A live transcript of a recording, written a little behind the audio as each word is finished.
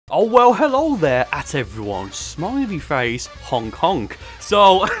Oh well, hello there at everyone. Smiley face, honk honk.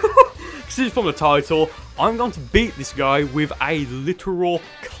 So, this is from the title. I'm going to beat this guy with a literal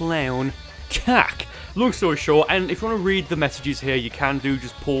clown cack. Long story short, and if you want to read the messages here, you can do,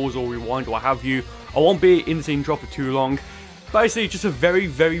 just pause or rewind or what have you. I won't be in this intro for too long. Basically, just a very,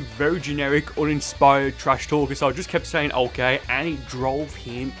 very, very generic, uninspired trash talker. So I just kept saying okay, and it drove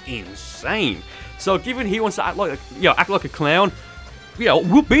him insane. So given he wants to act like a clown,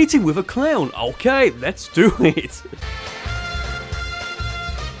 we'll beat him with a clown. Okay, let's do it.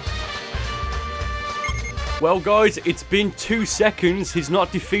 Well guys, it's been 2 seconds. He's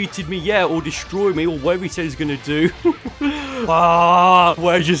not defeated me yet or destroyed me or whatever he said he's gonna do.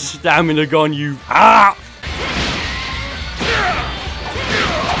 Where's your stamina gone, you?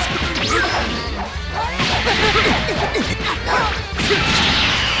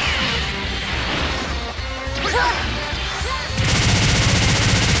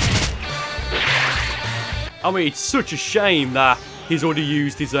 I mean, it's such a shame that he's already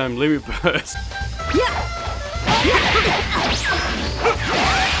used his limit burst.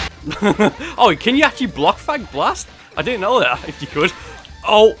 Oh, can you actually block Fag Blast? I didn't know that, if you could.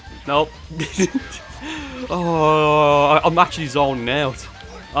 Oh, no. Oh, I'm actually zoning out.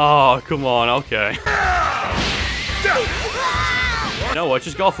 Oh, come on, okay. You know what,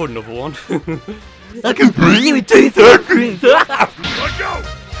 just go for another one. I can bring you in 2 seconds! Let go!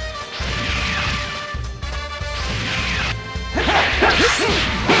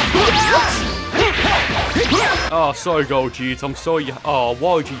 Oh, sorry, Gogeta. I'm sorry. Oh,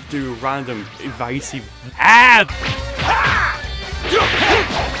 why would you do a random evasive?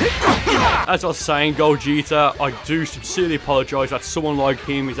 As I was saying, Gogeta, I do sincerely apologise that someone like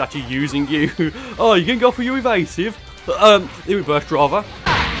him is actually using you. Oh, you can go for your evasive. Limit burst, rather.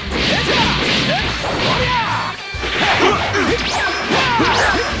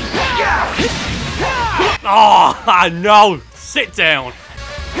 Oh, no! Sit down.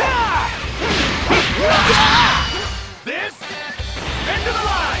 This end of the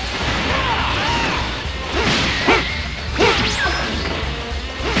line.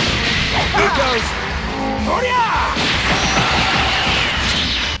 Here goes.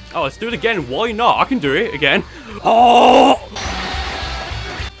 Oh, let's do it again. Why not? I can do it again. Oh!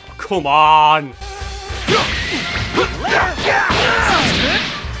 Come on.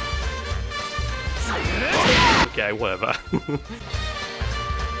 Okay, whatever.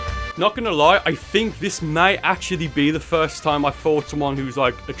 Not gonna lie, I think this may actually be the first time I fought someone who's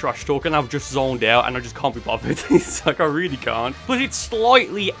like a trash talker and I've just zoned out and I just can't be bothered. It's like I really can't. But it's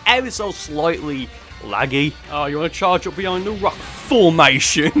slightly, ever so slightly laggy. Oh, you want to charge up behind the rock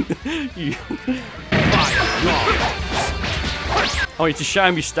formation? Oh, it's a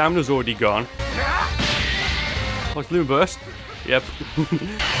shame your stamina's already gone. Oh, it's Limit Burst. Yep.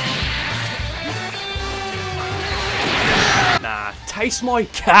 Nah, taste my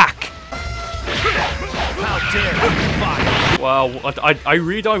cack. How dare you! Well, I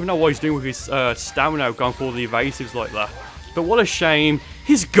really don't even know what he's doing with his stamina going for all the evasives like that. But what a shame,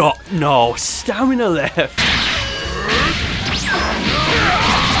 he's got no stamina left.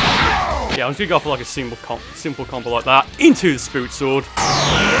 Yeah, I'm just gonna go for like a simple combo like that into the Spoot Sword.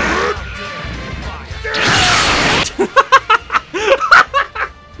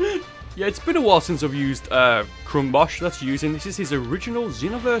 Yeah, it's been a while since I've used Crumbosh. That's using. This is his original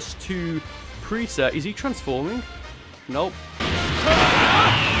Xenoverse 2 preset. Is he transforming? Nope.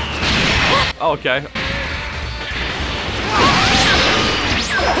 Oh, okay.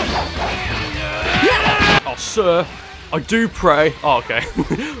 Oh, sir, I do pray. Oh, okay.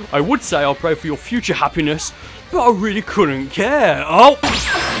 I would say I'll pray for your future happiness, but I really couldn't care. Oh!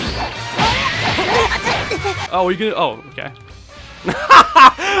 Oh, are you gonna... Oh, okay.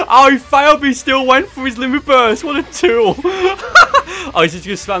 Oh, he failed, but he still went for his Limit Burst. What a tool. Oh, he's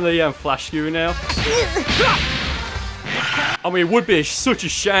just going to spam the flash skewer now. I mean, it would be such a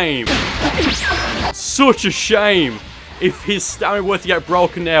shame. Such a shame if his stamina were to get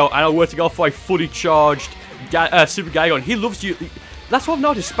broken now and I were to go for a fully charged Super Gagon. He loves you. That's what I've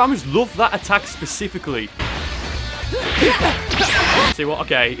noticed. Spammers love that attack specifically. See what?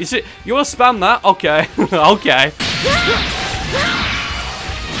 Okay. Is it? You want to spam that? Okay. Okay.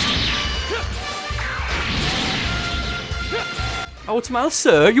 Oh, what's the matter,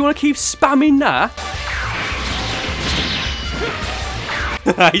 sir? You want to keep spamming that?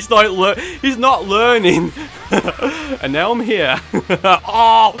 He's not learning. And now I'm here.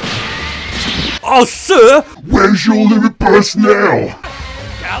 Oh! Oh, sir! Where's your Limit Burst now?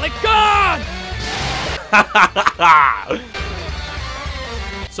 Calicon!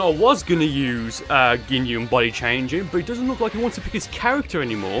 So I was gonna use Ginyu and body changing, but it doesn't look like he wants to pick his character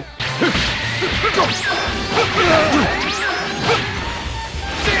anymore.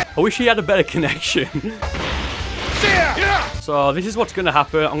 I wish he had a better connection. So this is what's gonna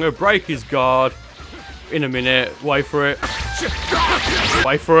happen. I'm gonna break his guard in a minute. Wait for it.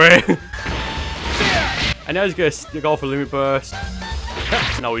 Wait for it. And now he's gonna go for limit burst.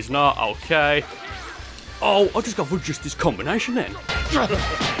 No, he's not. Okay. Oh, I just got for just this combination then.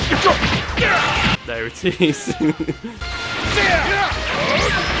 There it is.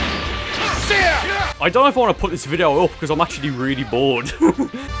 I don't know if I want to put this video up because I'm actually really bored.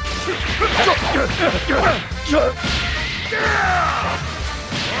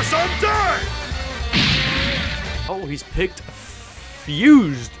 Oh, he's picked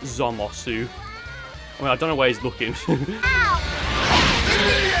fused Zamasu. I mean, I don't know where he's looking. Ow! This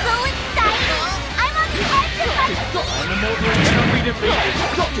is so exciting! I'm on the edge of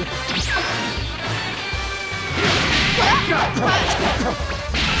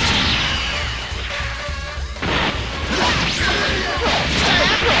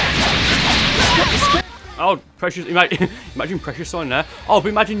Oh, Precious, imagine Precious on there. Oh, but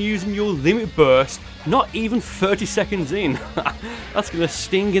imagine using your limit burst not even 30 seconds in. That's going to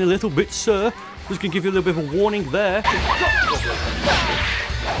sting in a little bit, sir. Just going to give you a little bit of a warning there.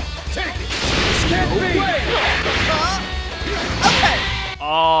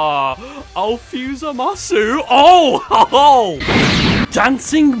 Ah, oh, fuse Amasu. Oh,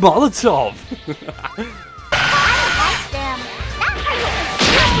 dancing Molotov.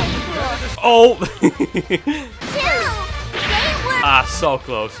 Oh! Ah, so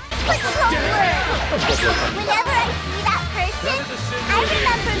close. Whenever I see that person, I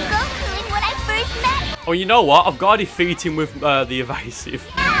remember Goku when I first met him. Oh, you know what? I've got to defeat him with the evasive.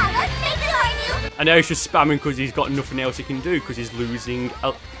 Yeah, let's make it our new. And now he's just spamming because he's got nothing else he can do because he's losing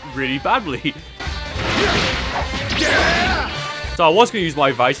really badly. So I was going to use my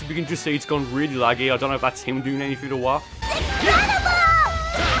evasive. You can just see it's gone really laggy. I don't know if that's him doing anything or what.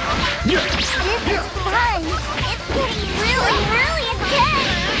 This is fun. It's getting really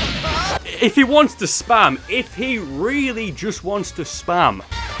intense. If he wants to spam, if he really just wants to spam.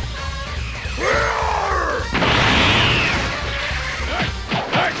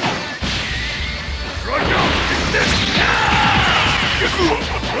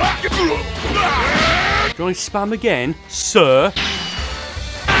 Do you want to spam again, sir?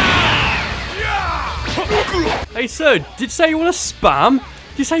 Hey, sir, did you say you want to spam?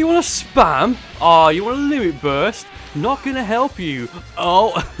 Did you say you want to spam? Oh, you want a limit burst? Not gonna help you.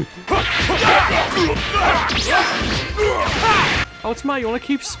 Oh. Oh, what's the matter? You want to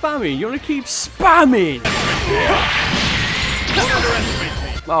keep spamming? You want to keep spamming?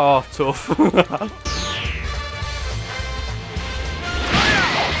 Oh, tough.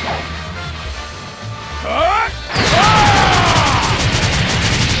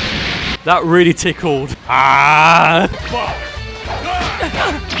 That really tickled. Ah!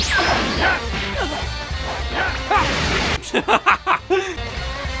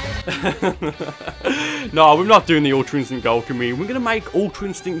 No, we're not doing the Ultra Instinct Goku meme. We're gonna make Ultra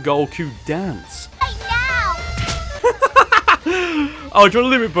Instinct Goku dance. Right now. Oh, do you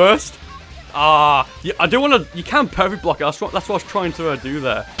want a limit burst? Ah, yeah, I do want to. You can perfect block it. That's what I was trying to do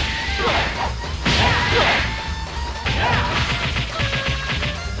there.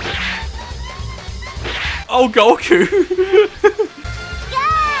 Oh, Goku! Go!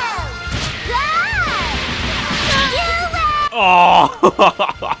 Do it! Oh!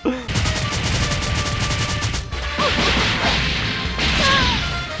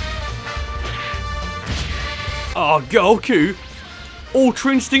 Oh, Goku!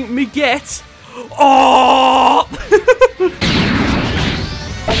 Ultra Instinct me get! Oh!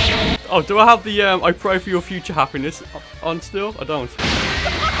 Oh, do I have the I pray for your future happiness on still? I don't.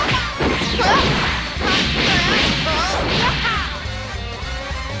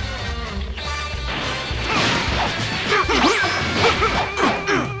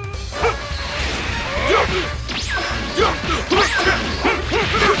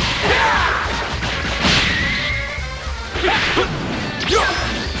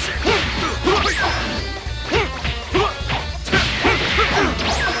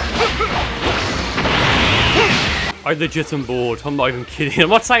 I legit am bored. I'm not even kidding. I'm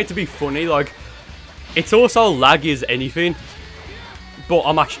not saying it to be funny. Like, it's also laggy as anything. But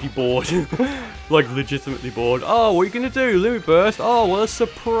I'm actually bored. Like, legitimately bored. Oh, what are you gonna do? Limit burst? Oh, what a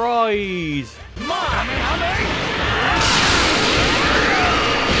surprise.